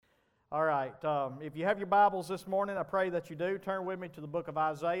All right. If you have your Bibles this morning, I pray that you do. Turn with me to the book of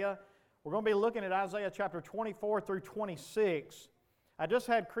Isaiah. We're going to be looking at Isaiah chapter 24 through 26. I just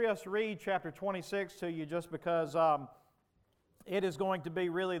had Chris read chapter 26 to you just because it is going to be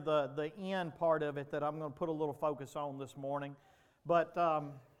really the end part of it that I'm going to put a little focus on this morning. But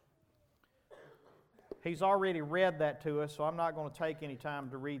he's already read that to us, so I'm not going to take any time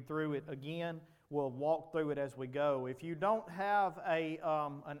to read through it again. We'll walk through it as we go. If you don't have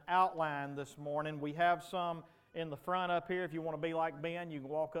an outline this morning, we have some in the front up here. If you want to be like Ben, you can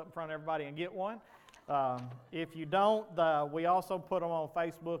walk up in front of everybody and get one. If you don't, we also put them on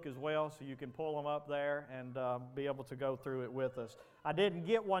Facebook as well, so you can pull them up there and be able to go through it with us. I didn't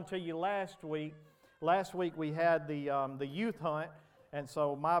get one to you last week. Last week we had the youth hunt, and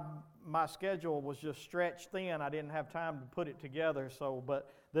so my schedule was just stretched thin. I didn't have time to put it together.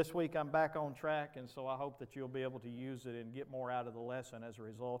 But this week I'm back on track, and so I hope that you'll be able to use it and get more out of the lesson as a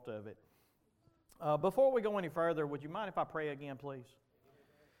result of it. Before we go any further, would you mind if I pray again, please?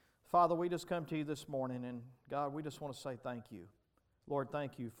 Father, we just come to you this morning, and God, we just want to say thank you. Lord,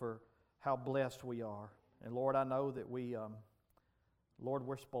 thank you for how blessed we are. And Lord, I know that we're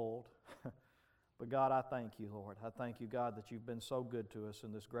spoiled. But God, I thank you, Lord. I thank you, God, that you've been so good to us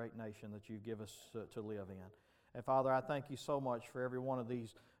in this great nation that you give us to live in. And Father, I thank you so much for every one of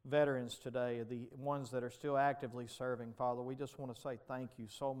these veterans today, the ones that are still actively serving. Father, we just want to say thank you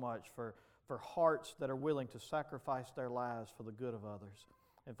so much for hearts that are willing to sacrifice their lives for the good of others.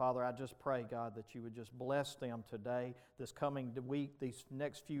 And Father, I just pray, God, that you would just bless them today, this coming week, these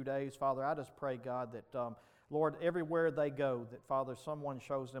next few days. Father, I just pray, God, that, Lord, everywhere they go, that, Father, someone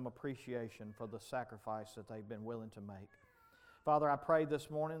shows them appreciation for the sacrifice that they've been willing to make. Father, I pray this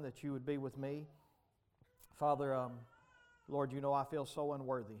morning that you would be with me. Father, Lord, you know I feel so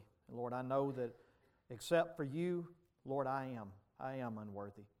unworthy. And Lord, I know that except for you, Lord, I am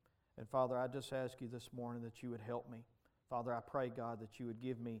unworthy. And Father, I just ask you this morning that you would help me. Father, I pray, God, that you would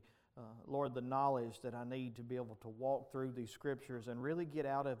give me, Lord, the knowledge that I need to be able to walk through these Scriptures and really get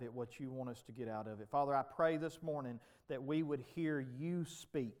out of it what you want us to get out of it. Father, I pray this morning that we would hear you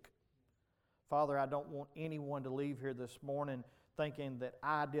speak. Father, I don't want anyone to leave here this morning thinking that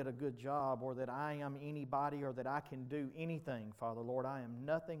I did a good job or that I am anybody or that I can do anything. Father, Lord, I am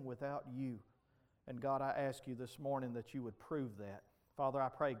nothing without you. And God, I ask you this morning that you would prove that. Father, I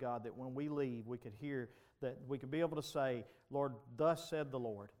pray, God, that when we leave, we could hear that we could be able to say, Lord, thus said the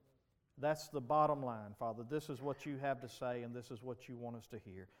Lord. That's the bottom line, Father. This is what you have to say, and this is what you want us to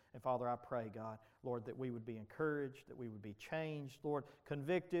hear. And Father, I pray, God, Lord, that we would be encouraged, that we would be changed, Lord,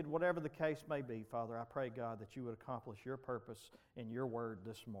 convicted, whatever the case may be. Father, I pray, God, that you would accomplish your purpose in your word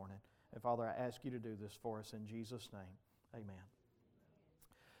this morning. And Father, I ask you to do this for us in Jesus' name. Amen.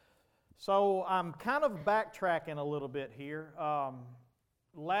 So I'm kind of backtracking a little bit here.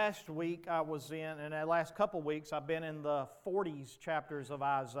 Last week I was in, and the last couple weeks I've been in the 40s chapters of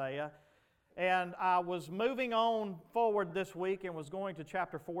Isaiah. And I was moving on forward this week and was going to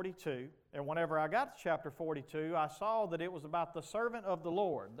chapter 42. And whenever I got to chapter 42, I saw that it was about the servant of the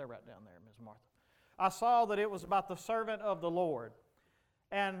Lord. They're right down there, Ms. Martha. I saw that it was about the servant of the Lord.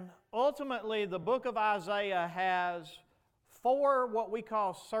 And ultimately, the book of Isaiah has 4 what we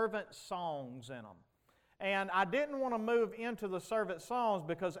call servant songs in them. And I didn't want to move into the servant songs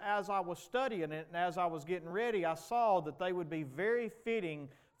because as I was studying it and as I was getting ready, I saw that they would be very fitting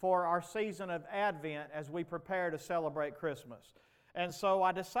for our season of Advent as we prepare to celebrate Christmas. And so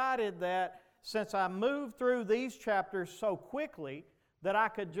I decided that since I moved through these chapters so quickly that I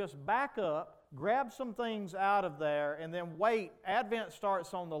could just back up, grab some things out of there, and then wait. Advent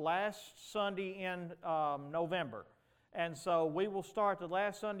starts on the last Sunday in November. And so we will start the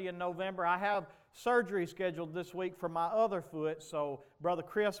last Sunday in November. I have surgery scheduled this week for my other foot, so Brother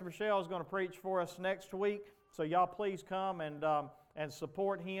Chris Michelle is going to preach for us next week. So y'all please come and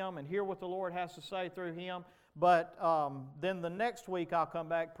support him and hear what the Lord has to say through him. But then the next week I'll come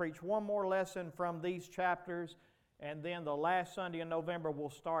back, preach one more lesson from these chapters, and then the last Sunday in November we'll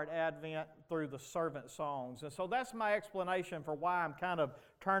start Advent through the servant songs. And so that's my explanation for why I'm kind of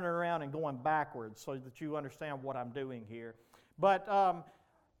turning around and going backwards so that you understand what I'm doing here. But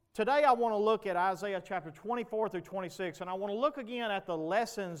today I want to look at Isaiah chapter 24 through 26, and I want to look again at the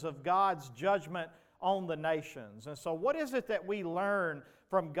lessons of God's judgment on the nations. And so what is it that we learn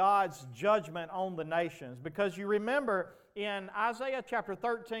from God's judgment on the nations? Because you remember in Isaiah chapter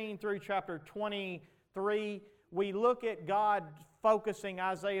 13 through chapter 23, we look at God focusing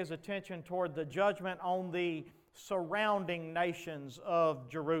Isaiah's attention toward the judgment on the surrounding nations of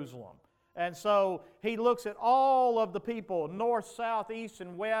Jerusalem. And so he looks at all of the people, north, south, east,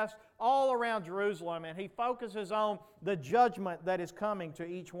 and west, all around Jerusalem, and he focuses on the judgment that is coming to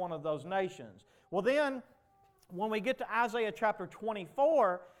each one of those nations. Well then, when we get to Isaiah chapter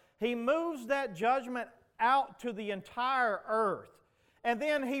 24, he moves that judgment out to the entire earth. And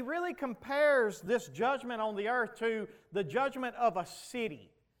then he really compares this judgment on the earth to the judgment of a city.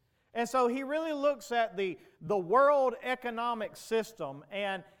 And so he really looks at the world economic system,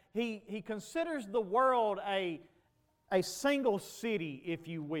 and he considers the world a single city, if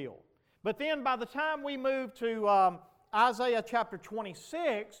you will. But then by the time we move to Isaiah chapter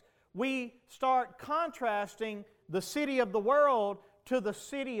 26, we start contrasting the city of the world to the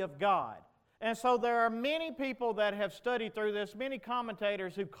city of God. And so there are many people that have studied through this, many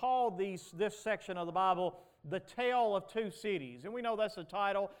commentators who call this section of the Bible the Tale of Two Cities. And we know that's the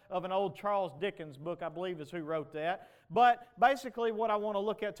title of an old Charles Dickens book, I believe is who wrote that. But basically what I want to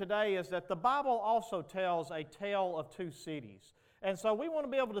look at today is that the Bible also tells a tale of two cities. And so we want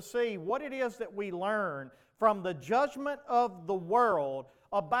to be able to see what it is that we learn from the judgment of the world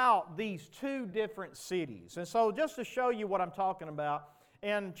about these two different cities. And so just to show you what I'm talking about,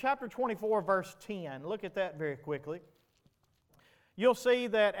 in chapter 24, verse 10, look at that very quickly. You'll see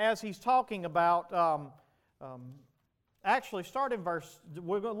that as he's talking about, actually start in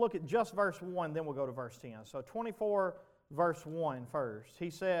we're going to look at just verse 1, then we'll go to verse 10. So 24, verse 1 first. He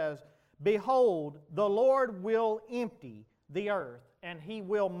says, "Behold, the Lord will empty the earth, and He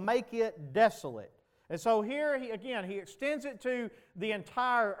will make it desolate." And so here, he extends it to the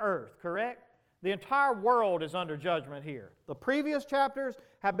entire earth, correct? The entire world is under judgment here. The previous chapters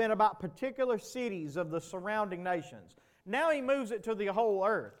have been about particular cities of the surrounding nations. Now he moves it to the whole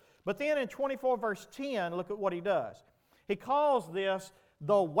earth. But then in 24 verse 10, look at what he does. He calls this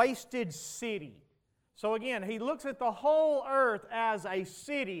the wasted city. So again, he looks at the whole earth as a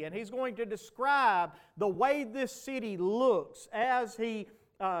city, and he's going to describe the way this city looks as he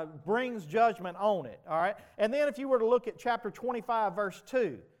brings judgment on it. All right? And then if you were to look at chapter 25 verse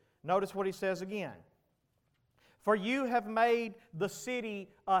 2, notice what he says again. "For you have made the city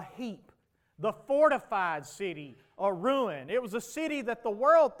a heap, the fortified city a ruin." It was a city that the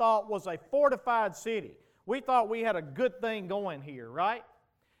world thought was a fortified city. We thought we had a good thing going here, right?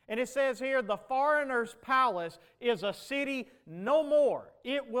 And it says here, "The foreigner's palace is a city no more.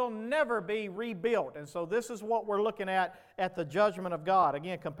 It will never be rebuilt." And so this is what we're looking at the judgment of God,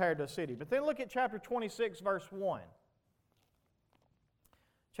 again, compared to a city. But then look at chapter 26, verse 1.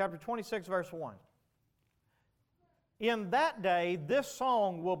 Chapter 26, verse 1. "In that day, this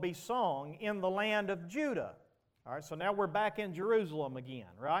song will be sung in the land of Judah." All right, so now we're back in Jerusalem again,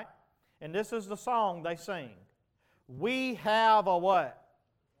 right? And this is the song they sing. "We have a what?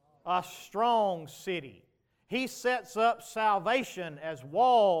 A strong city. He sets up salvation as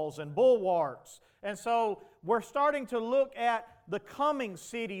walls and bulwarks." And so we're starting to look at the coming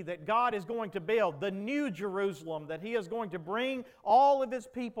city that God is going to build, the new Jerusalem that He is going to bring all of His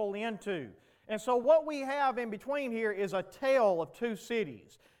people into. And so what we have in between here is a tale of two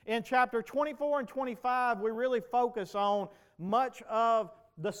cities. In chapter 24 and 25, we really focus on much of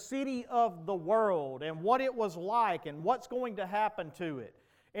the city of the world and what it was like and what's going to happen to it.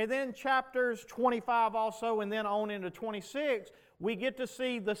 And then chapters 25 also, and then on into 26, we get to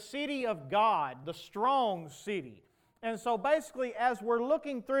see the city of God, the strong city. And so basically, as we're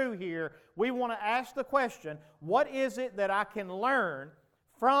looking through here, we want to ask the question, what is it that I can learn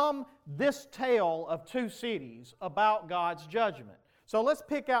from this tale of two cities about God's judgment? So let's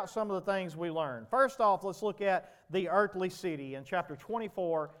pick out some of the things we learn. First off, let's look at the earthly city in chapter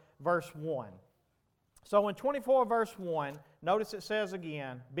 24, verse 1. So in 24 verse 1, notice it says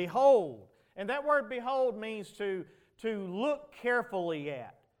again, "Behold." And that word behold means to look carefully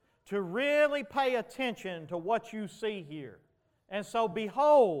at, to really pay attention to what you see here. And so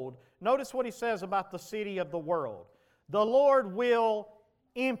behold, notice what he says about the city of the world. "The Lord will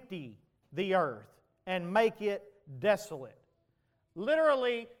empty the earth and make it desolate."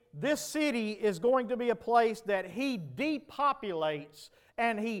 Literally, this city is going to be a place that He depopulates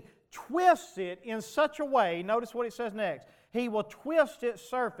and He twists it in such a way, notice what it says next, He will twist its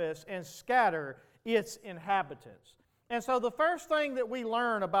surface and scatter its inhabitants. And so the first thing that we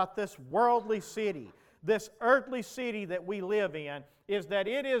learn about this worldly city, this earthly city that we live in, is that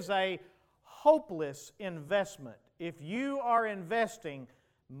it is a hopeless investment. If you are investing,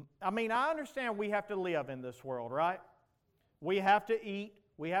 I understand we have to live in this world, right? We have to eat,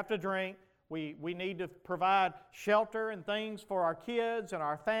 we have to drink, we need to provide shelter and things for our kids and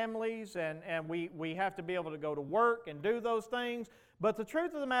our families, and we have to be able to go to work and do those things. But the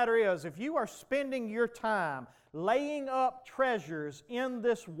truth of the matter is, if you are spending your time laying up treasures in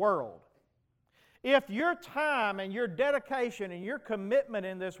this world, if your time and your dedication and your commitment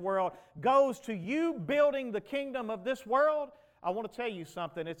in this world goes to you building the kingdom of this world, I want to tell you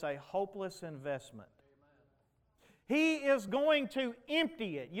something, it's a hopeless investment. He is going to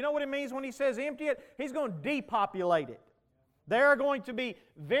empty it. You know what it means when He says empty it? He's going to depopulate it. There are going to be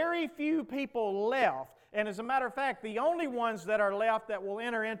very few people left. And as a matter of fact, the only ones that are left that will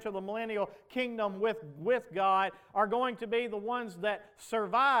enter into the millennial kingdom with God are going to be the ones that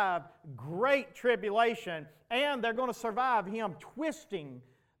survive great tribulation, and they're going to survive Him twisting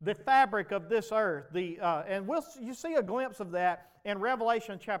the fabric of this earth. You see a glimpse of that in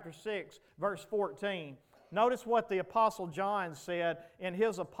Revelation chapter 6, verse 14. Notice what the Apostle John said in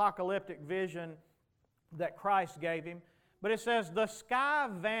his apocalyptic vision that Christ gave him. But it says, the sky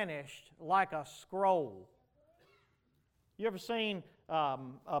vanished like a scroll. You ever seen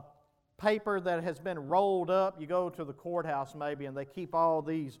a paper that has been rolled up? You go to the courthouse maybe, and they keep all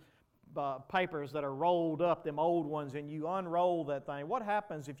these papers that are rolled up, them old ones, and you unroll that thing. What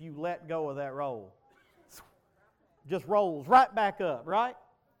happens if you let go of that roll? Just rolls right back up, right?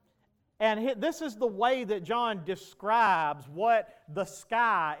 And this is the way that John describes what the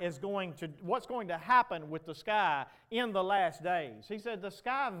sky is what's going to happen with the sky in the last days. He said the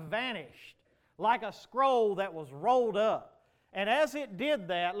sky vanished like a scroll that was rolled up. And as it did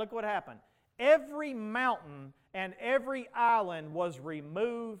that, look what happened. Every mountain and every island was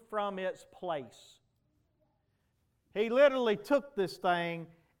removed from its place. He literally took this thing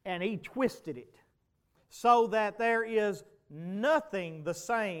and He twisted it so that there is nothing the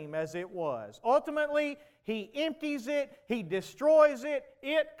same as it was. Ultimately, He empties it, He destroys it,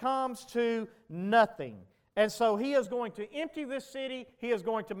 it comes to nothing. And so He is going to empty this city, He is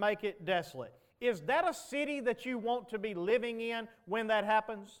going to make it desolate. Is that a city that you want to be living in when that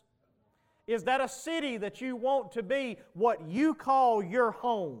happens? Is that a city that you want to be what you call your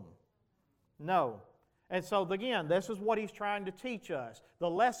home? No. And so again, this is what He's trying to teach us. The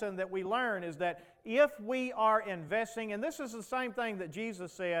lesson that we learn is that if we are investing, and this is the same thing that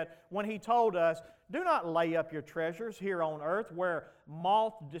Jesus said when He told us, do not lay up your treasures here on earth where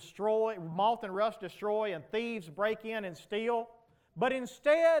moth and rust destroy and thieves break in and steal, but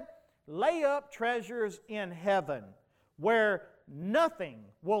instead lay up treasures in heaven where nothing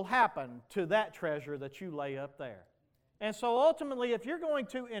will happen to that treasure that you lay up there. And so ultimately, if you're going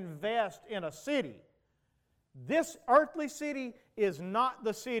to invest in a city, this earthly city is not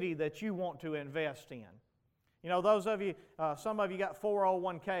the city that you want to invest in. You know, those of you, some of you got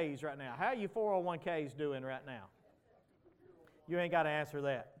 401ks right now. How are you 401ks doing right now? You ain't got to answer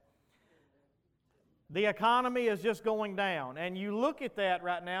that. The economy is just going down. And you look at that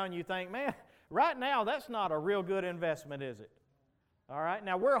right now and you think, man, right now that's not a real good investment, is it? All right,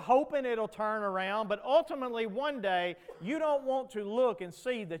 now we're hoping it'll turn around, but ultimately one day you don't want to look and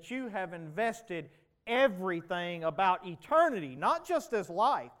see that you have invested everything about eternity, not just as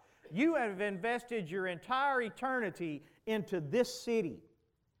life. You have invested your entire eternity into this city,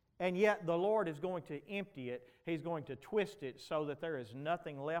 and yet the Lord is going to empty it. He's going to twist it so that there is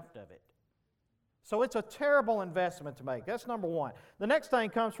nothing left of it. So it's a terrible investment to make. That's number one. The next thing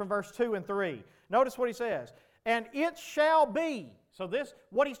comes from verse 2 and 3. Notice what he says. And it shall be. So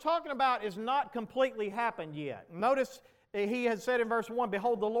what he's talking about is not completely happened yet. Notice he had said in verse 1,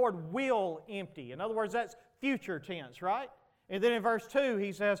 behold, the Lord will empty. In other words, that's future tense, right? And then in verse 2,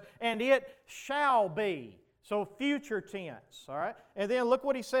 he says, and it shall be. So future tense, all right? And then look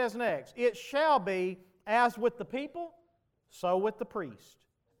what he says next. It shall be as with the people, so with the priest.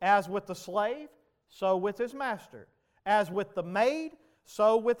 As with the slave, so with his master. As with the maid,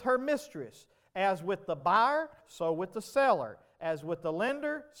 so with her mistress. As with the buyer, so with the seller. As with the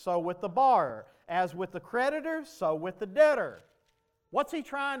lender, so with the borrower. As with the creditor, so with the debtor. What's he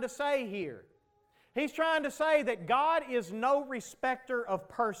trying to say here? He's trying to say that God is no respecter of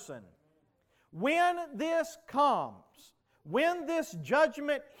person. When this comes, when this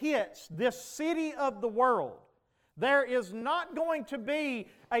judgment hits this city of the world, there is not going to be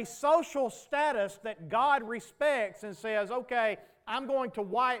a social status that God respects and says, okay, I'm going to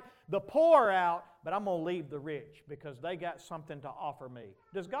wipe the poor out, but I'm going to leave the rich because they got something to offer me.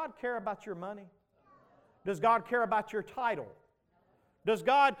 Does God care about your money? Does God care about your title? Does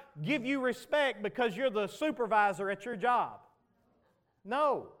God give you respect because you're the supervisor at your job?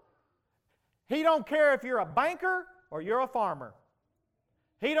 No. He don't care if you're a banker or you're a farmer.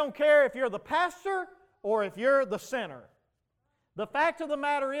 He don't care if you're the pastor or if you're the sinner. The fact of the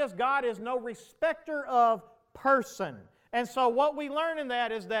matter is God is no respecter of person. And so what we learn in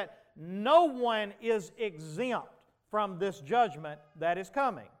that is that no one is exempt from this judgment that is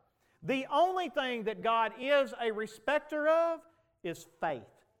coming. The only thing that God is a respecter of is faith.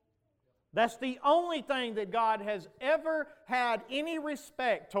 That's the only thing that God has ever had any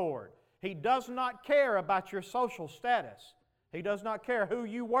respect toward. He does not care about your social status. He does not care who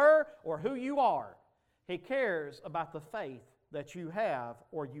you were or who you are. He cares about the faith that you have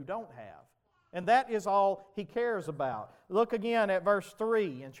or you don't have. And that is all He cares about. Look again at verse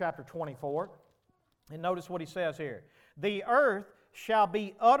 3 in chapter 24. And notice what He says here. The earth shall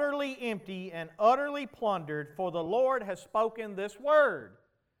be utterly empty and utterly plundered, for the Lord has spoken this word.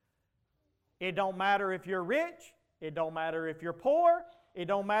 It don't matter if you're rich. It don't matter if you're poor. It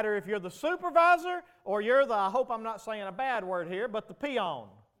don't matter if you're the supervisor or you're the, I hope I'm not saying a bad word here, but the peon.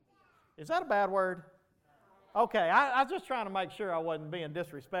 Is that a bad word? Okay, I was just trying to make sure I wasn't being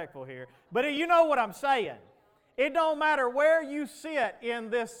disrespectful here. But you know what I'm saying. It don't matter where you sit in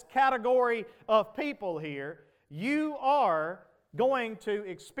this category of people here, you are going to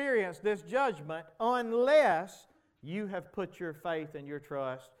experience this judgment unless you have put your faith and your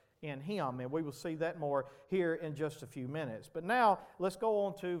trust in Him. And we will see that more here in just a few minutes. But now, let's go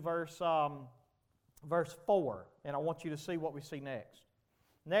on to verse 4. And I want you to see what we see next.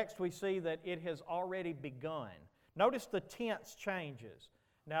 Next, we see that it has already begun. Notice the tense changes.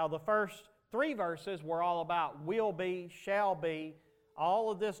 Now, the first 3 verses were all about will be, shall be.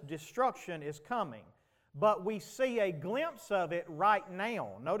 All of this destruction is coming. But we see a glimpse of it right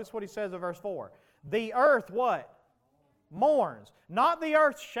now. Notice what he says in verse 4. The earth what? Mourns. Not the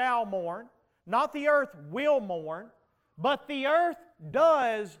earth shall mourn, not the earth will mourn, but the earth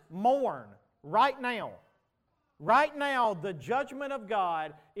does mourn right now. Right now, the judgment of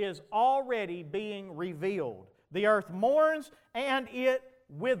God is already being revealed. The earth mourns and it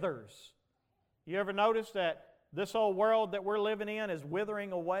withers. You ever notice that this old world that we're living in is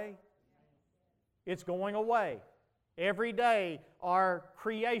withering away? It's going away. Every day, our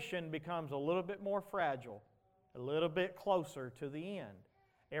creation becomes a little bit more fragile, a little bit closer to the end.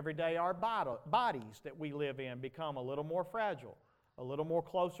 Every day, our bodies that we live in become a little more fragile, a little more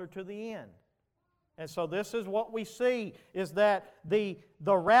closer to the end. And so this is what we see, is that the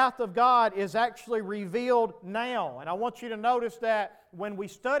wrath of God is actually revealed now. And I want you to notice that when we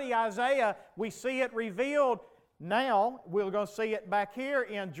study Isaiah, we see it revealed now. We're going to see it back here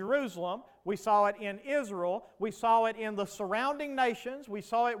in Jerusalem. We saw it in Israel. We saw it in the surrounding nations. We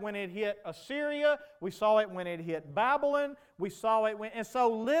saw it when it hit Assyria. We saw it when it hit Babylon. We saw it when... And so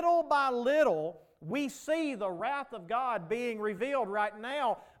little by little, we see the wrath of God being revealed right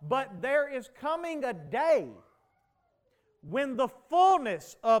now. But there is coming a day when the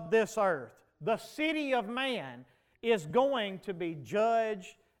fullness of this earth, the city of man, is going to be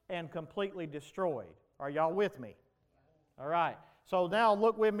judged and completely destroyed. Are y'all with me? All right. So now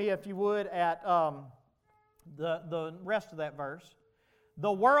look with me, if you would, at the rest of that verse.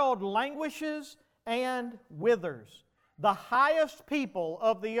 The world languishes and withers. The highest people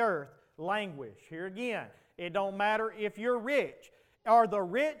of the earth languish. Here again, it don't matter if you're rich. Are the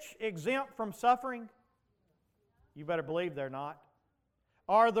rich exempt from suffering? You better believe they're not.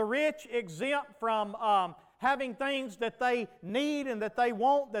 Are the rich exempt from having things that they need and that they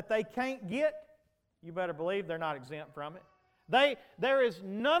want that they can't get? You better believe they're not exempt from it. There is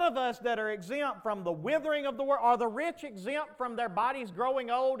none of us that are exempt from the withering of the world. Are the rich exempt from their bodies growing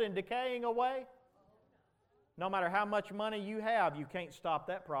old and decaying away? No matter how much money you have, you can't stop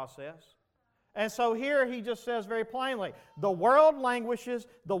that process. And so here he just says very plainly, the world languishes,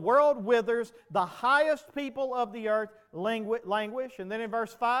 the world withers, the highest people of the earth languish. And then in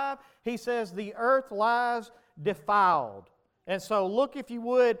verse 5, he says, the earth lies defiled. And so look, if you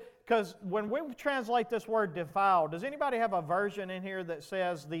would, because when we translate this word defiled, does anybody have a version in here that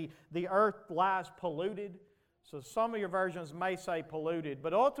says the earth lies polluted? So some of your versions may say polluted,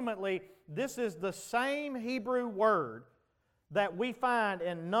 but ultimately this is the same Hebrew word that we find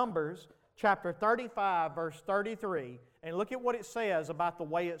in Numbers chapter 35, verse 33. And look at what it says about the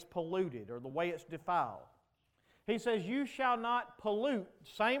way it's polluted or the way it's defiled. He says, you shall not pollute,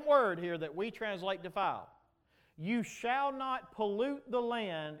 same word here that we translate defile. You shall not pollute the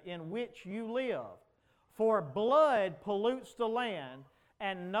land in which you live, for blood pollutes the land,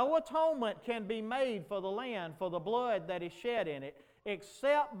 and no atonement can be made for the land for the blood that is shed in it,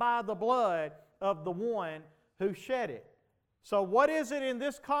 except by the blood of the one who shed it. So what is it in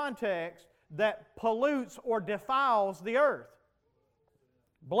this context that pollutes or defiles the earth?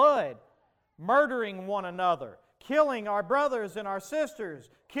 Blood, murdering one another, killing our brothers and our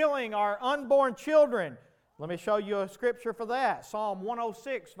sisters, killing our unborn children. Let me show you a scripture for that. Psalm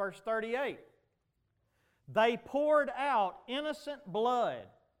 106, verse 38. They poured out innocent blood,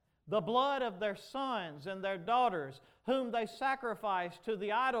 the blood of their sons and their daughters, whom they sacrificed to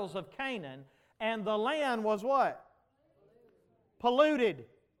the idols of Canaan, and the land was what? Polluted.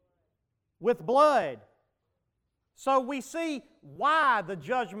 with blood. So we see why the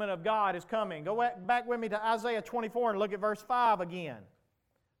judgment of God is coming. Go back with me to Isaiah 24 and look at verse 5 again.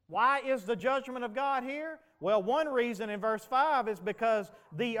 Why is the judgment of God here? Well, one reason in verse 5 is because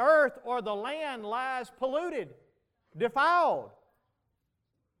the earth or the land lies polluted, defiled.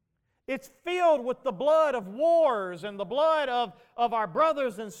 It's filled with the blood of wars and the blood of our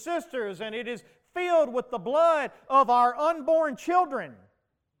brothers and sisters, and it is filled with the blood of our unborn children.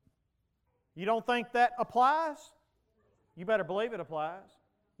 You don't think that applies? You better believe it applies.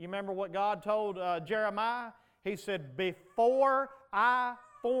 You remember what God told Jeremiah? He said, "Before I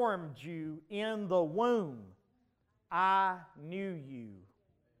formed you in the womb, I knew you."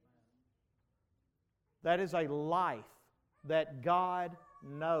 That is a life that God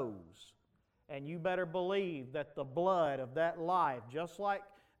knows. And you better believe that the blood of that life, just like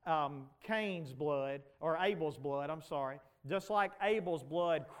Cain's blood, or Abel's blood, just like Abel's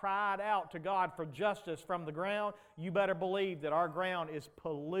blood cried out to God for justice from the ground, you better believe that our ground is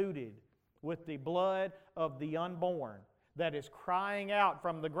polluted with the blood of the unborn that is crying out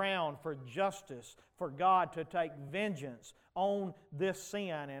from the ground for justice, for God to take vengeance on this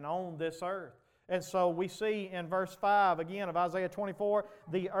sin and on this earth. And so we see in verse 5 again of Isaiah 24,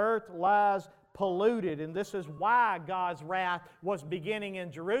 the earth lies polluted. And this is why God's wrath was beginning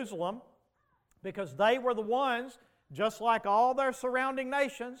in Jerusalem, because they were the ones, just like all their surrounding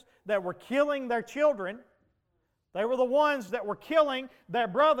nations, that were killing their children. They were the ones that were killing their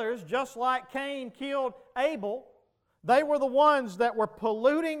brothers, just like Cain killed Abel. They were the ones that were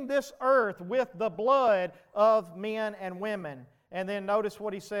polluting this earth with the blood of men and women. And then notice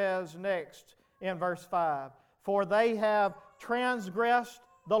what he says next in verse 5. For they have transgressed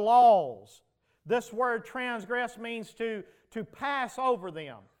the laws. This word transgress means to pass over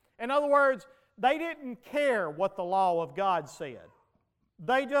them. In other words, they didn't care what the law of God said.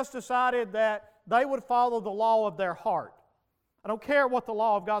 They just decided that they would follow the law of their heart. I don't care what the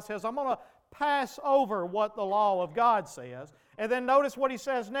law of God says. I'm going to pass over what the law of God says. And then notice what he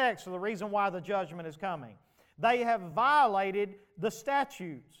says next, the reason why the judgment is coming. They have violated the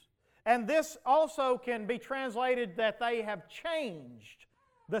statutes. And this also can be translated that they have changed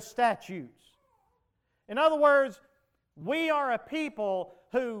the statutes. In other words, we are a people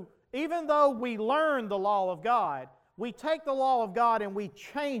who, even though we learn the law of God, we take the law of God and we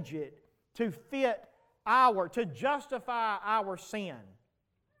change it to fit to justify our sin.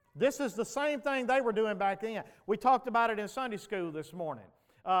 This is the same thing they were doing back then. We talked about it in Sunday school this morning.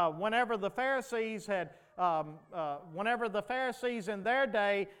 Whenever the Pharisees in their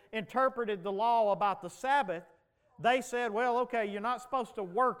day interpreted the law about the Sabbath, they said, well, okay, you're not supposed to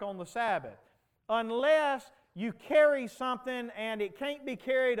work on the Sabbath unless you carry something and it can't be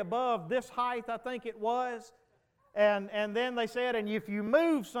carried above this height, I think it was. And then they said, and if you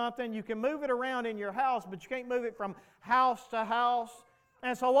move something, you can move it around in your house, but you can't move it from house to house.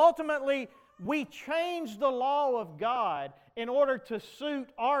 And so ultimately, we changed the law of God in order to suit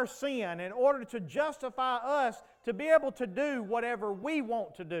our sin, in order to justify us to be able to do whatever we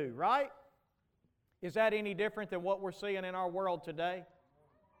want to do, right? Is that any different than what we're seeing in our world today?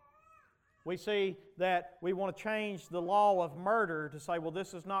 We see that we want to change the law of murder to say, well,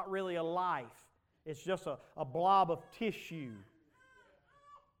 this is not really a life. It's just a blob of tissue.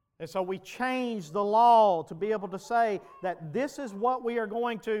 And so we change the law to be able to say that this is what we are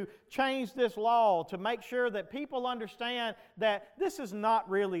going to change this law to make sure that people understand that this is not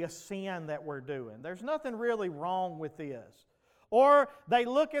really a sin that we're doing. There's nothing really wrong with this. Or they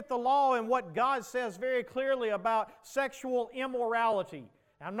look at the law and what God says very clearly about sexual immorality.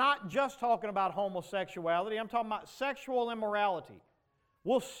 I'm not just talking about homosexuality, I'm talking about sexual immorality.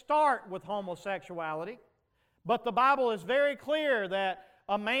 We'll start with homosexuality, but the Bible is very clear that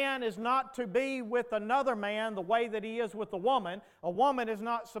a man is not to be with another man the way that he is with a woman. A woman is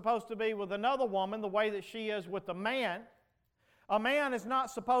not supposed to be with another woman the way that she is with a man. A man is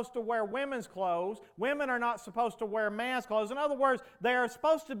not supposed to wear women's clothes. Women are not supposed to wear man's clothes. In other words, there is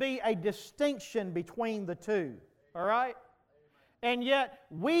supposed to be a distinction between the two. All right? And yet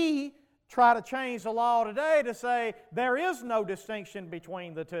we try to change the law today to say there is no distinction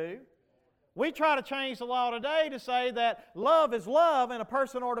between the two. We try to change the law today to say that love is love and a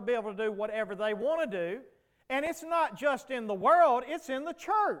person ought to be able to do whatever they want to do. And it's not just in the world, it's in the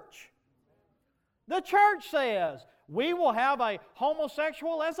church. The church says we will have a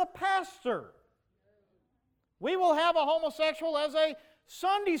homosexual as a pastor. We will have a homosexual as a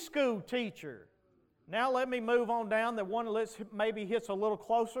Sunday school teacher. Now let me move on down to one that maybe hits a little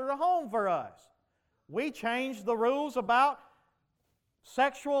closer to home for us. We changed the rules about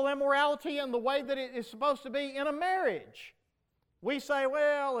sexual immorality and the way that it is supposed to be in a marriage. We say,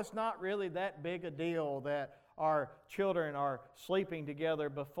 well, it's not really that big a deal that our children are sleeping together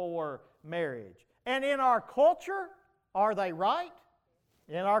before marriage. And in our culture, are they right?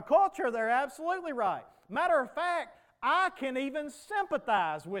 In our culture, they're absolutely right. Matter of fact, I can even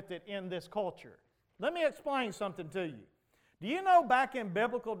sympathize with it in this culture. Let me explain something to you. Do you know back in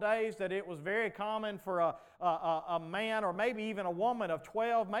biblical days that it was very common for a man or maybe even a woman of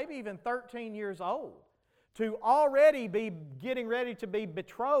 12, maybe even 13 years old to already be getting ready to be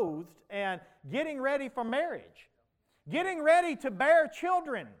betrothed and getting ready for marriage, getting ready to bear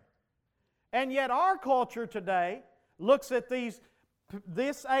children? And yet our culture today looks at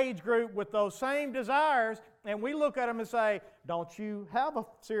this age group with those same desires, and we look at them and say, don't you have a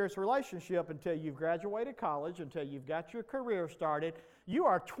serious relationship until you've graduated college, until you've got your career started. You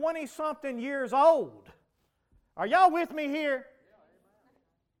are 20-something years old. Are y'all with me here?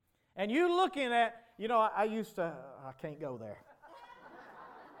 And you looking at, I can't go there.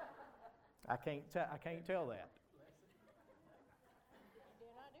 I can't tell that.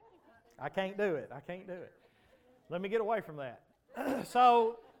 I can't do it. Let me get away from that.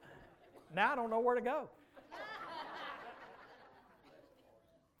 So, now I don't know where to go.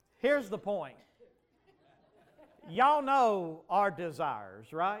 Here's the point. Y'all know our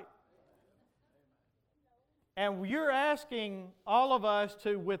desires, right? And you're asking all of us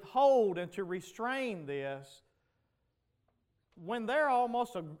to withhold and to restrain this when they're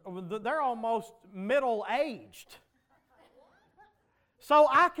almost middle-aged. So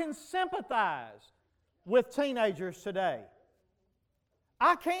I can sympathize with teenagers today.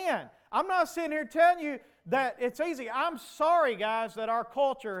 I can. I'm not sitting here telling you that it's easy. I'm sorry, guys, that our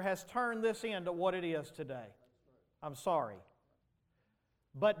culture has turned this into what it is today. I'm sorry.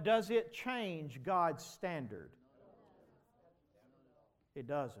 But does it change God's standard? It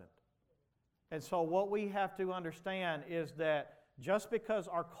doesn't. And so what we have to understand is that just because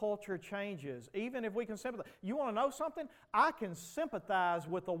our culture changes, even if we can sympathize, you want to know something? I can sympathize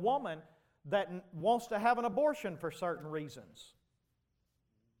with a woman that wants to have an abortion for certain reasons.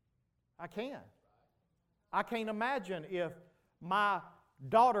 I can. I can't imagine if my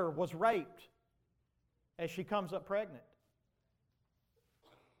daughter was raped as she comes up pregnant.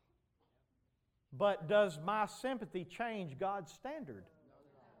 But does my sympathy change God's standard?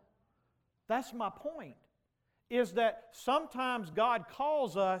 That's my point. Is that sometimes God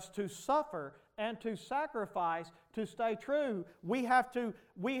calls us to suffer and to sacrifice to stay true. We have to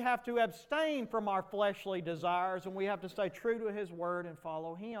abstain from our fleshly desires, and we have to stay true to His Word and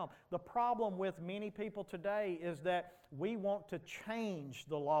follow Him. The problem with many people today is that we want to change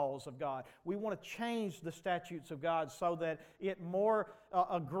the laws of God. We want to change the statutes of God so that it more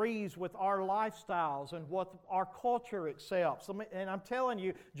agrees with our lifestyles and what our culture accepts. And I'm telling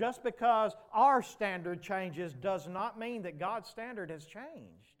you, just because our standard changes does not mean that God's standard has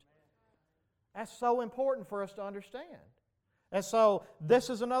changed. That's so important for us to understand. And so this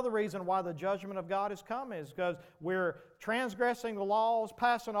is another reason why the judgment of God is coming, is because we're transgressing the laws,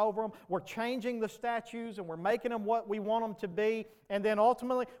 passing over them, we're changing the statutes, and we're making them what we want them to be, and then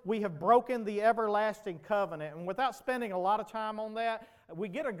ultimately we have broken the everlasting covenant. And without spending a lot of time on that, we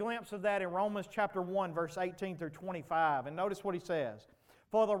get a glimpse of that in Romans chapter 1, verse 18 through 25. And notice what he says.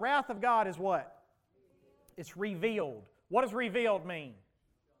 For the wrath of God is what? It's revealed. What does revealed mean?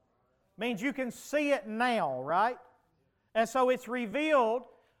 Means you can see it now, right? And so it's revealed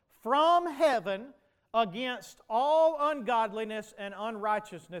from heaven against all ungodliness and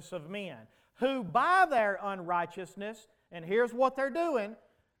unrighteousness of men, who by their unrighteousness, and here's what they're doing,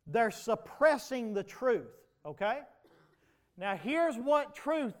 they're suppressing the truth, okay? Now here's what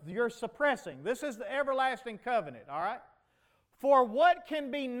truth you're suppressing. This is the everlasting covenant, all right? For what can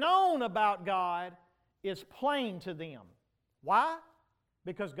be known about God is plain to them. Why?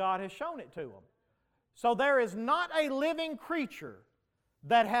 Because God has shown it to them. So there is not a living creature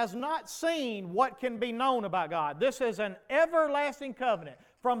that has not seen what can be known about God. This is an everlasting covenant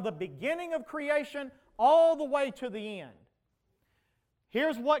from the beginning of creation all the way to the end.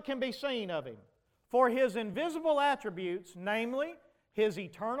 Here's what can be seen of Him. For His invisible attributes, namely His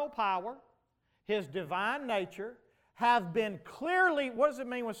eternal power, His divine nature, have been clearly, what does it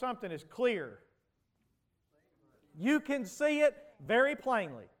mean when something is clear? You can see it very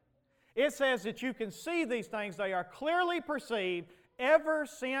plainly. It says that you can see these things. They are clearly perceived ever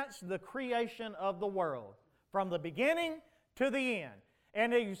since the creation of the world, from the beginning to the end.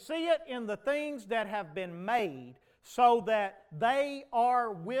 And you see it in the things that have been made so that they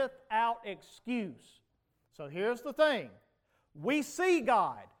are without excuse. So here's the thing. We see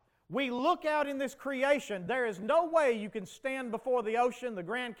God. We look out in this creation. There is no way you can stand before the ocean, the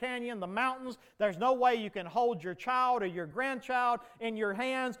Grand Canyon, the mountains. There's no way you can hold your child or your grandchild in your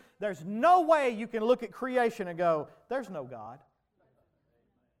hands. There's no way you can look at creation and go, there's no God.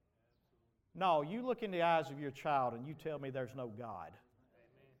 No, you look in the eyes of your child and you tell me there's no God.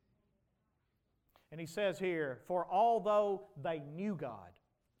 And he says here, for although they knew God,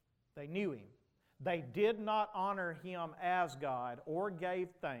 they knew Him, they did not honor Him as God or gave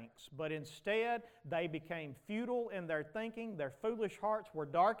thanks, but instead they became futile in their thinking. Their foolish hearts were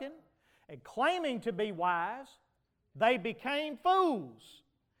darkened, and claiming to be wise, they became fools.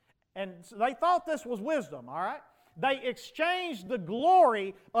 And they thought this was wisdom, all right? They exchanged the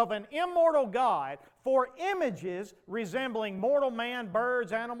glory of an immortal God for images resembling mortal man,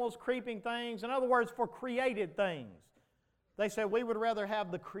 birds, animals, creeping things. In other words, for created things. They said, we would rather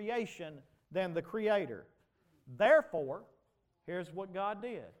have the creation than the Creator. Therefore, here's what God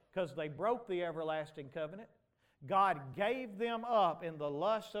did. Because they broke the everlasting covenant, God gave them up in the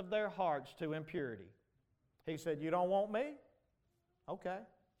lust of their hearts to impurity. He said, you don't want me? Okay.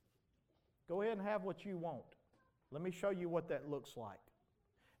 Go ahead and have what you want. Let me show you what that looks like.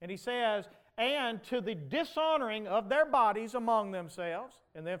 And he says, and to the dishonoring of their bodies among themselves.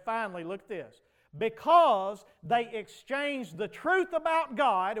 And then finally, look at this. Because they exchanged the truth about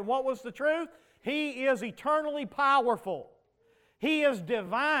God. And what was the truth? He is eternally powerful. He is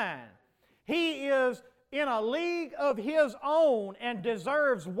divine. He is in a league of His own and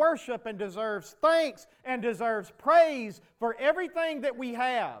deserves worship and deserves thanks and deserves praise for everything that we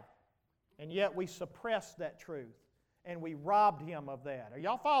have. And yet we suppressed that truth and we robbed Him of that. Are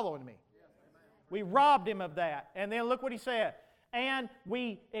y'all following me? We robbed Him of that. And then look what he said. And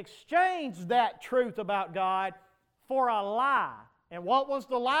we exchanged that truth about God for a lie. And what was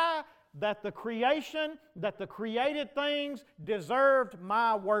the lie? That the creation, that the created things deserved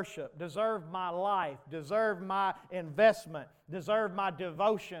my worship, deserved my life, deserved my investment, deserved my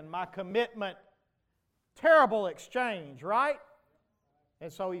devotion, my commitment. Terrible exchange, right?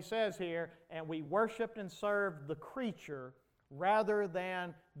 And so he says here, and we worshiped and served the creature rather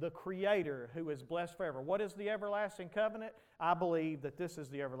than the Creator who is blessed forever. What is the everlasting covenant? I believe that this is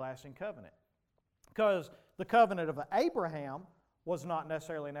the everlasting covenant. Because the covenant of Abraham was not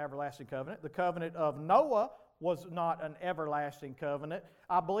necessarily an everlasting covenant. The covenant of Noah was not an everlasting covenant.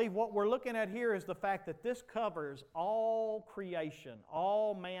 I believe what we're looking at here is the fact that this covers all creation,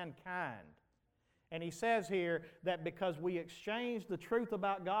 all mankind. And he says here that because we exchanged the truth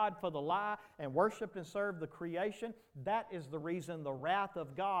about God for the lie and worshiped and served the creation, that is the reason the wrath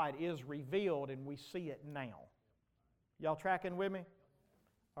of God is revealed and we see it now. Y'all tracking with me?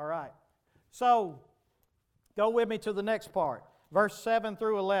 All right. So, go with me to the next part. Verse 7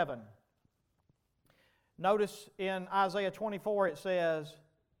 through 11. Notice in Isaiah 24 it says,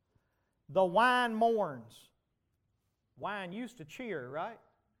 the wine mourns. Wine used to cheer, right?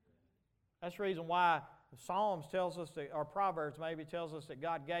 That's the reason why the Psalms tells us, that, or Proverbs maybe tells us that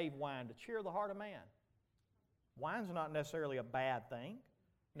God gave wine to cheer the heart of man. Wine's not necessarily a bad thing.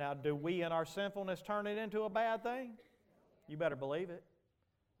 Now, do we in our sinfulness turn it into a bad thing? You better believe it.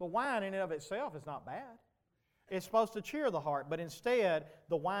 But wine in and of itself is not bad. It's supposed to cheer the heart, but instead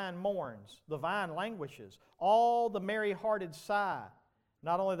the wine mourns, the vine languishes, all the merry-hearted sigh.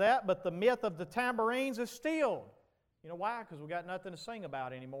 Not only that, but the myth of the tambourines is stilled. You know why? Because we got nothing to sing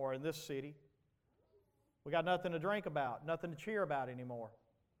about anymore in this city. We got nothing to drink about, nothing to cheer about anymore.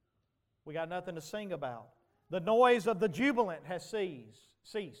 We got nothing to sing about. The noise of the jubilant has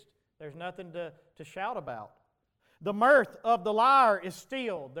ceased. There's nothing to shout about. The mirth of the lyre is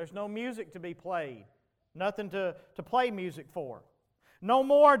stilled. There's no music to be played. Nothing to play music for. No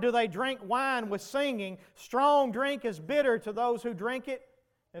more do they drink wine with singing. Strong drink is bitter to those who drink it.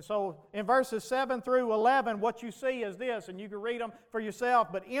 And so in verses 7 through 11, what you see is this, and you can read them for yourself.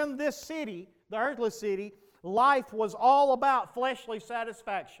 But in this city, the earthly city, life was all about fleshly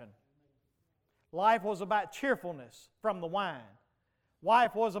satisfaction. Life was about cheerfulness from the wine.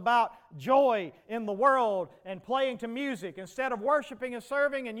 Life was about joy in the world and playing to music. Instead of worshiping and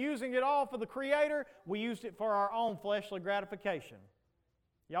serving and using it all for the Creator, we used it for our own fleshly gratification.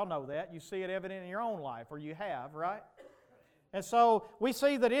 Y'all know that. You see it evident in your own life, or you have, right? And so we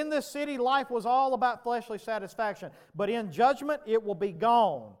see that in this city, life was all about fleshly satisfaction. But in judgment, it will be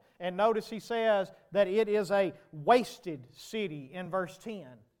gone. And notice he says that it is a wasted city in verse 10.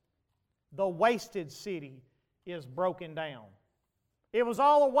 The wasted city is broken down. It was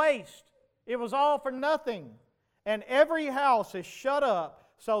all a waste. It was all for nothing. And every house is shut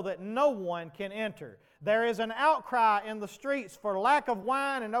up so that no one can enter. There is an outcry in the streets for lack of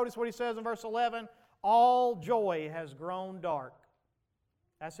wine. And notice what he says in verse 11. All joy has grown dark.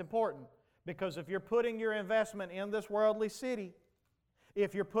 That's important, because if you're putting your investment in this worldly city,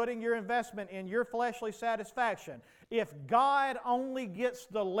 if you're putting your investment in your fleshly satisfaction, if God only gets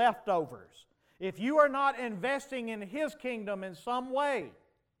the leftovers, if you are not investing in His kingdom in some way,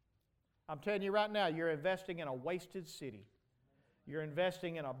 I'm telling you right now, you're investing in a wasted city. You're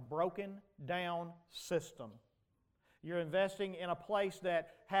investing in a broken down system. You're investing in a place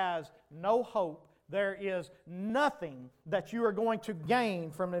that has no hope. There is nothing that you are going to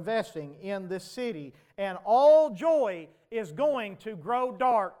gain from investing in this city. And all joy is going to grow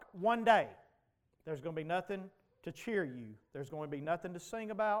dark one day. There's going to be nothing to cheer you. There's going to be nothing to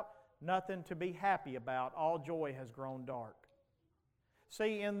sing about, nothing to be happy about. All joy has grown dark.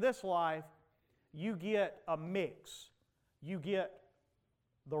 See, in this life, you get a mix. You get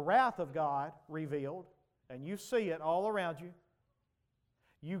the wrath of God revealed, and you see it all around you.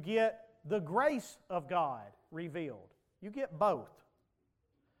 You get the grace of God revealed. You get both.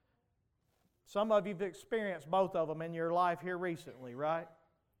 Some of you have experienced both of them in your life here recently, right?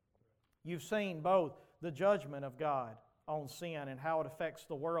 You've seen both the judgment of God on sin and how it affects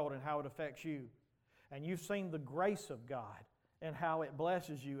the world and how it affects you. And you've seen the grace of God and how it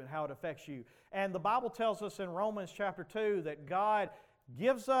blesses you and how it affects you. And the Bible tells us in Romans chapter 2 that God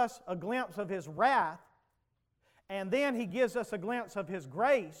gives us a glimpse of His wrath, and then He gives us a glimpse of His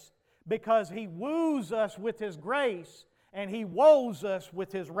grace, because He woos us with His grace and He woes us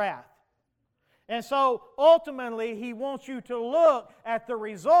with His wrath. And so ultimately He wants you to look at the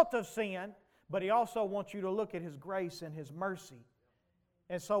result of sin, but He also wants you to look at His grace and His mercy.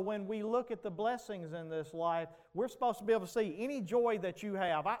 And so when we look at the blessings in this life, we're supposed to be able to see any joy that you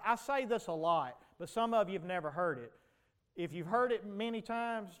have. I say this a lot, but some of you have never heard it. If you've heard it many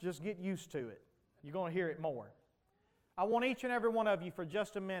times, just get used to it. You're going to hear it more. I want each and every one of you for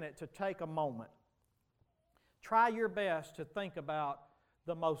just a minute to take a moment. Try your best to think about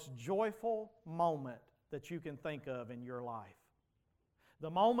the most joyful moment that you can think of in your life.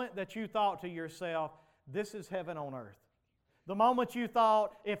 The moment that you thought to yourself, this is heaven on earth. The moment you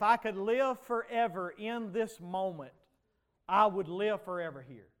thought, if I could live forever in this moment, I would live forever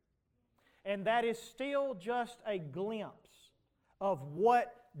here. And that is still just a glimpse of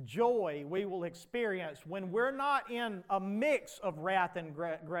what joy we will experience when we're not in a mix of wrath and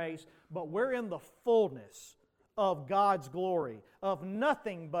grace, but we're in the fullness of God's glory, of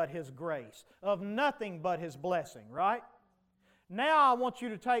nothing but His grace, of nothing but His blessing, right? Now I want you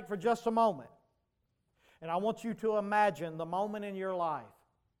to take for just a moment, and I want you to imagine the moment in your life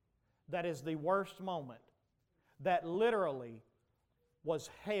that is the worst moment, that literally was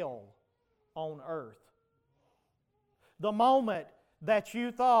hell on earth. The moment that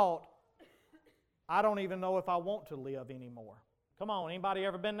you thought, I don't even know if I want to live anymore. Come on, anybody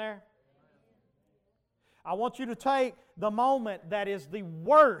ever been there? I want you to take the moment that is the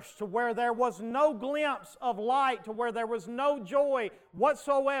worst, to where there was no glimpse of light, to where there was no joy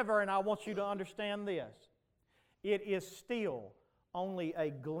whatsoever, and I want you to understand this. It is still only a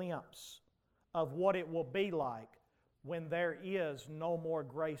glimpse of what it will be like when there is no more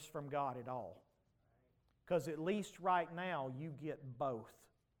grace from God at all. Because at least right now you get both.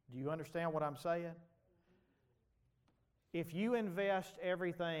 Do you understand what I'm saying? If you invest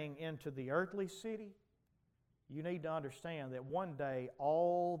everything into the earthly city, you need to understand that one day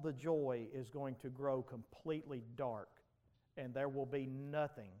all the joy is going to grow completely dark, and there will be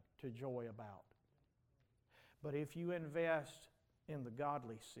nothing to joy about. But if you invest in the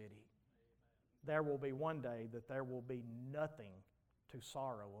godly city, there will be one day that there will be nothing to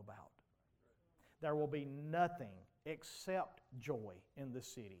sorrow about. There will be nothing except joy in the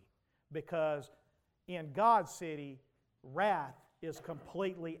city, because in God's city, wrath is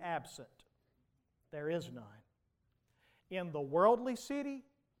completely absent. There is none. In the worldly city,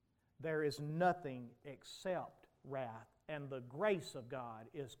 there is nothing except wrath, and the grace of God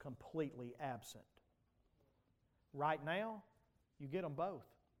is completely absent. Right now, you get them both.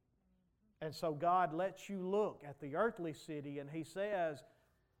 And so God lets you look at the earthly city, and He says,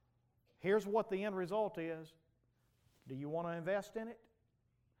 here's what the end result is. Do you want to invest in it?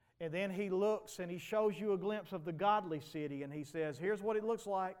 And then He looks and He shows you a glimpse of the godly city, and He says, here's what it looks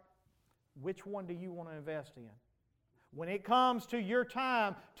like. Which one do you want to invest in? When it comes to your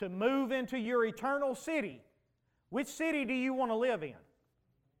time to move into your eternal city, which city do you want to live in?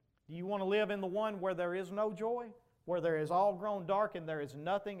 Do you want to live in the one where there is no joy, where there is all grown dark and there is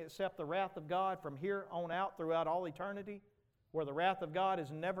nothing except the wrath of God from here on out throughout all eternity, where the wrath of God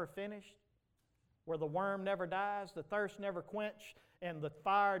is never finished, where the worm never dies, the thirst never quenched, and the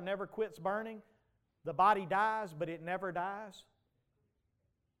fire never quits burning? The body dies, but it never dies?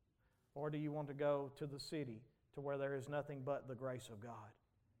 Or do you want to go to the city to where there is nothing but the grace of God?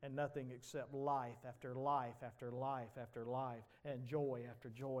 and nothing except life after life after life after life, and joy after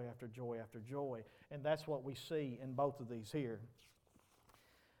joy after joy after joy. And that's what we see in both of these here.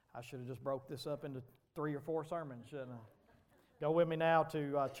 I should have just broke this up into 3 or 4 sermons, shouldn't I? Go with me now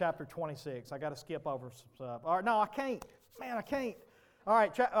to chapter 26. I got to skip over some stuff. All right, no, I can't. Man, I can't. All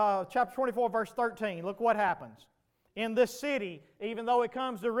right, chapter 24, verse 13. Look what happens. In this city, even though it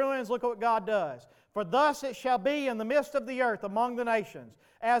comes to ruins, look what God does. For thus it shall be in the midst of the earth among the nations,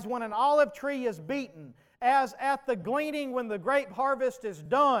 as when an olive tree is beaten, as at the gleaning when the grape harvest is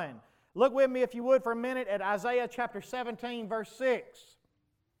done. Look with me, if you would, for a minute at Isaiah chapter 17, verse 6.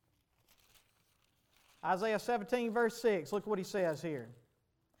 Isaiah 17, verse 6. Look what he says here.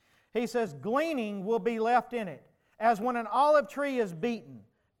 He says, gleaning will be left in it, as when an olive tree is beaten,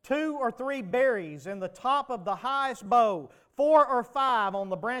 2 or 3 berries in the top of the highest bough, 4 or 5 on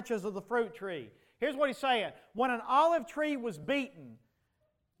the branches of the fruit tree. Here's what he's saying. When an olive tree was beaten,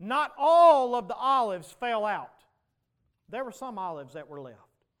 not all of the olives fell out. There were some olives that were left.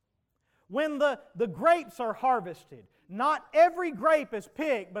 When the grapes are harvested, not every grape is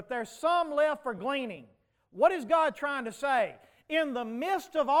picked, but there's some left for gleaning. What is God trying to say? In the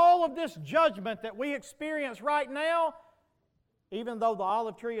midst of all of this judgment that we experience right now, even though the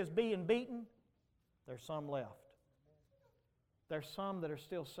olive tree is being beaten, there's some left. There's some that are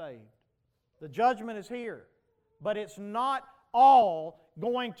still saved. The judgment is here, but it's not all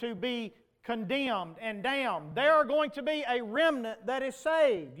going to be condemned and damned. There are going to be a remnant that is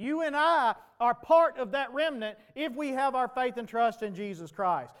saved. You and I are part of that remnant if we have our faith and trust in Jesus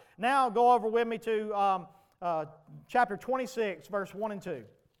Christ. Now go over with me to chapter 26, verse 1 and 2.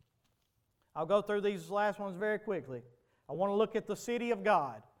 I'll go through these last ones very quickly. I want to look at the city of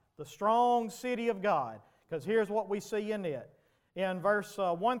God, the strong city of God, because here's what we see in it. In verse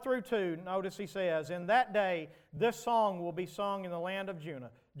 1 through 2, notice he says, in that day this song will be sung in the land of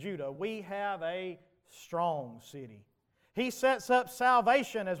Judah. We have a strong city. He sets up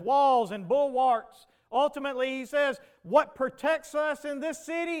salvation as walls and bulwarks. Ultimately, he says, what protects us in this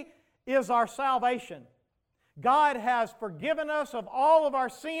city is our salvation. God has forgiven us of all of our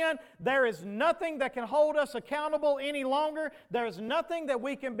sin. There is nothing that can hold us accountable any longer. There is nothing that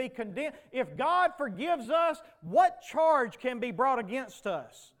we can be condemned. If God forgives us, what charge can be brought against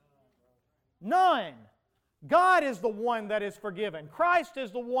us? None. God is the one that is forgiven. Christ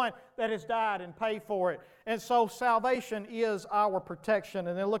is the one that has died and paid for it. And so salvation is our protection.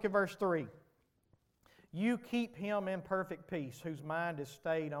 And then look at verse 3. You keep him in perfect peace, whose mind is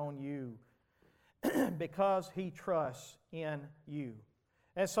stayed on you, because he trusts in you.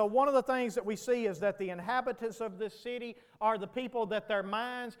 And so one of the things that we see is that the inhabitants of this city are the people that their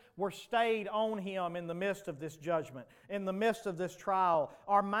minds were stayed on Him in the midst of this judgment, in the midst of this trial.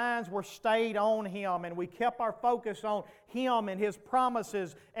 Our minds were stayed on Him, and we kept our focus on Him and His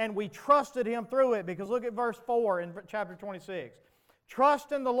promises, and we trusted Him through it. Because look at verse 4 in chapter 26.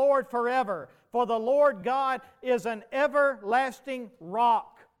 Trust in the Lord forever, for the Lord God is an everlasting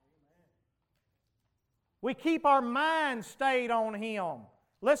rock. We keep our minds stayed on Him.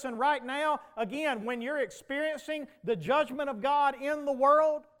 Listen, right now, again, when you're experiencing the judgment of God in the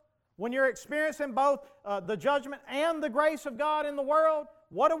world, when you're experiencing both the judgment and the grace of God in the world,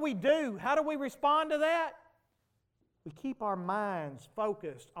 what do? How do we respond to that? We keep our minds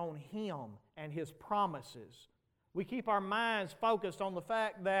focused on Him and His promises. We keep our minds focused on the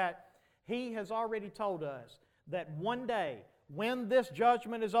fact that He has already told us that one day, when this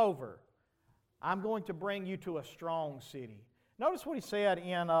judgment is over, I'm going to bring you to a strong city. Notice what He said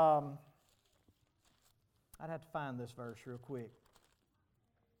in, I'd have to find this verse real quick.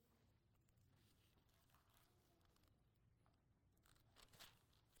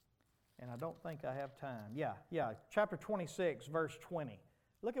 And I don't think I have time. Yeah, chapter 26, verse 20.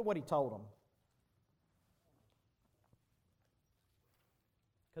 Look at what He told them.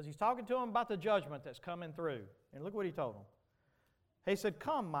 Because He's talking to them about the judgment that's coming through. And look what He told them. He said,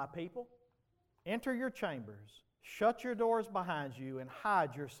 "Come, my people, enter your chambers, shut your doors behind you, and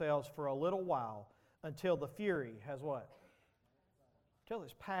hide yourselves for a little while until the fury has what? Until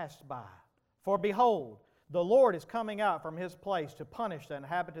it's passed by. For behold, the Lord is coming out from His place to punish the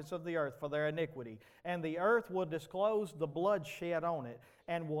inhabitants of the earth for their iniquity, and the earth will disclose the blood shed on it,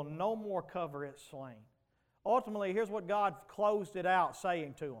 and will no more cover its slain." Ultimately, here's what God closed it out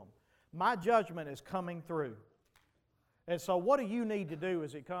saying to them. My judgment is coming through. And so what do you need to do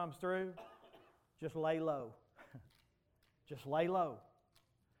as it comes through? Just lay low. Just lay low.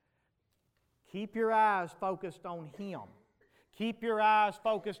 Keep your eyes focused on Him. Keep your eyes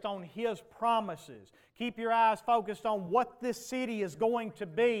focused on His promises. Keep your eyes focused on what this city is going to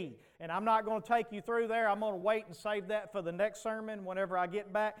be. And I'm not going to take you through there. I'm going to wait and save that for the next sermon whenever I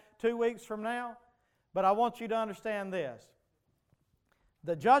get back 2 weeks from now. But I want you to understand this.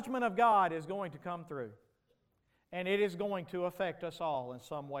 The judgment of God is going to come through. And it is going to affect us all in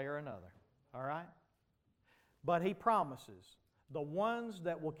some way or another. All right? But He promises the ones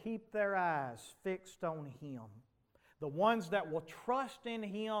that will keep their eyes fixed on Him, the ones that will trust in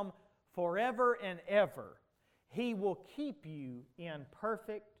Him forever and ever, He will keep you in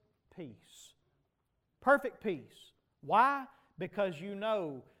perfect peace. Perfect peace. Why? Because you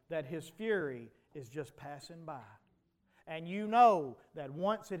know that His fury is just passing by. And you know that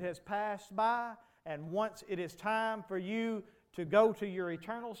once it has passed by, and once it is time for you to go to your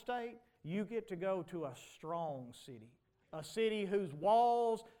eternal state, you get to go to a strong city. A city whose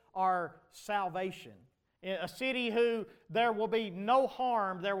walls are salvation. A city who there will be no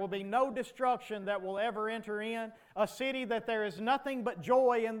harm, there will be no destruction that will ever enter in. A city that there is nothing but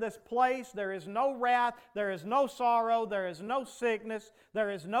joy in this place. There is no wrath, there is no sorrow, there is no sickness, there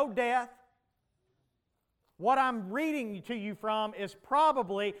is no death. What I'm reading to you from is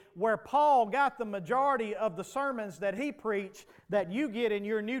probably where Paul got the majority of the sermons that he preached that you get in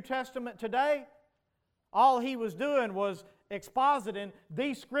your New Testament today. All he was doing was expositing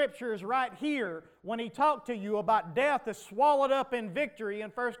these scriptures right here when he talked to you about death is swallowed up in victory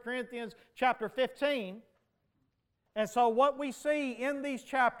in 1 Corinthians chapter 15. And so what we see in these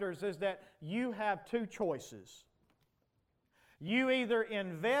chapters is that you have two choices. You either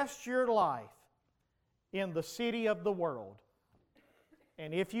invest your life in the city of the world,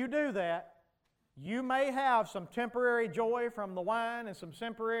 and if you do that, you may have some temporary joy from the wine and some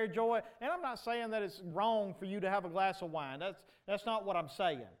temporary joy. And I'm not saying that it's wrong for you to have a glass of wine. That's not what I'm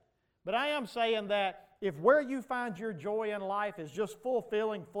saying. But I am saying that if where you find your joy in life is just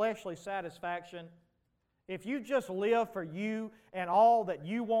fulfilling fleshly satisfaction, if you just live for you and all that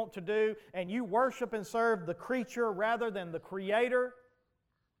you want to do, and you worship and serve the creature rather than the Creator,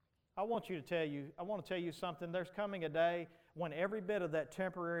 I want to tell you something. There's coming a day when every bit of that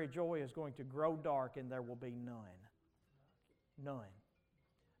temporary joy is going to grow dark and there will be none. None.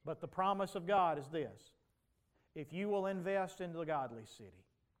 But the promise of God is this. If you will invest in the godly city,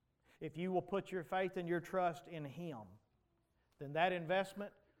 if you will put your faith and your trust in Him, then that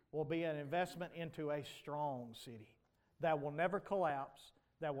investment will be an investment into a strong city that will never collapse,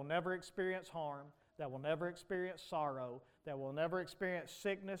 that will never experience harm, that will never experience sorrow, that will never experience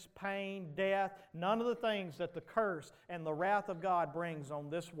sickness, pain, death, none of the things that the curse and the wrath of God brings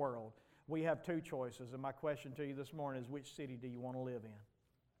on this world. We have two choices, and my question to you this morning is, which city do you want to live in?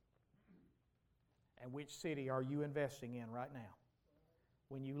 And which city are you investing in right now?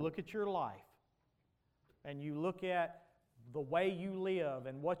 When you look at your life, and you look at the way you live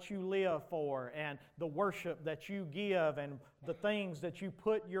and what you live for and the worship that you give and the things that you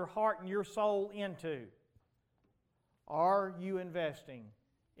put your heart and your soul into, are you investing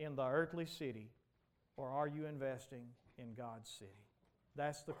in the earthly city, or are you investing in God's city?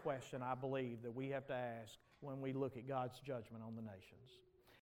 That's the question I believe that we have to ask when we look at God's judgment on the nations.